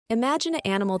Imagine an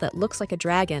animal that looks like a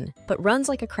dragon, but runs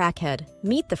like a crackhead.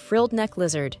 Meet the frilled neck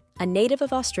lizard, a native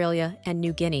of Australia and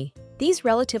New Guinea. These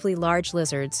relatively large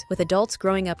lizards, with adults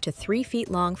growing up to 3 feet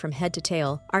long from head to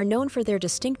tail, are known for their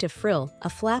distinctive frill, a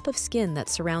flap of skin that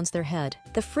surrounds their head.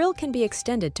 The frill can be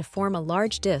extended to form a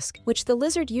large disc, which the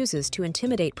lizard uses to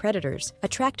intimidate predators,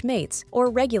 attract mates,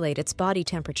 or regulate its body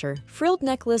temperature. Frilled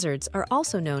neck lizards are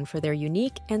also known for their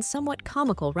unique and somewhat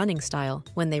comical running style.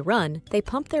 When they run, they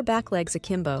pump their back legs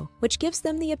akimbo, which gives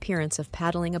them the appearance of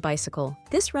paddling a bicycle.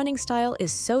 This running style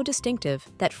is so distinctive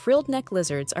that frilled neck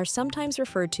lizards are sometimes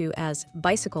referred to as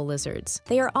bicycle lizards.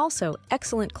 They are also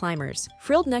excellent climbers.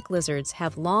 Frilled neck lizards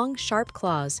have long, sharp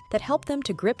claws that help them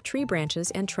to grip tree branches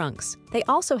and trunks. They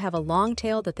also have a long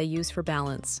tail that they use for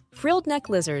balance. Frilled neck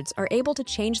lizards are able to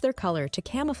change their color to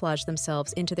camouflage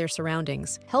themselves into their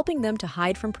surroundings, helping them to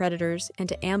hide from predators and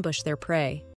to ambush their prey.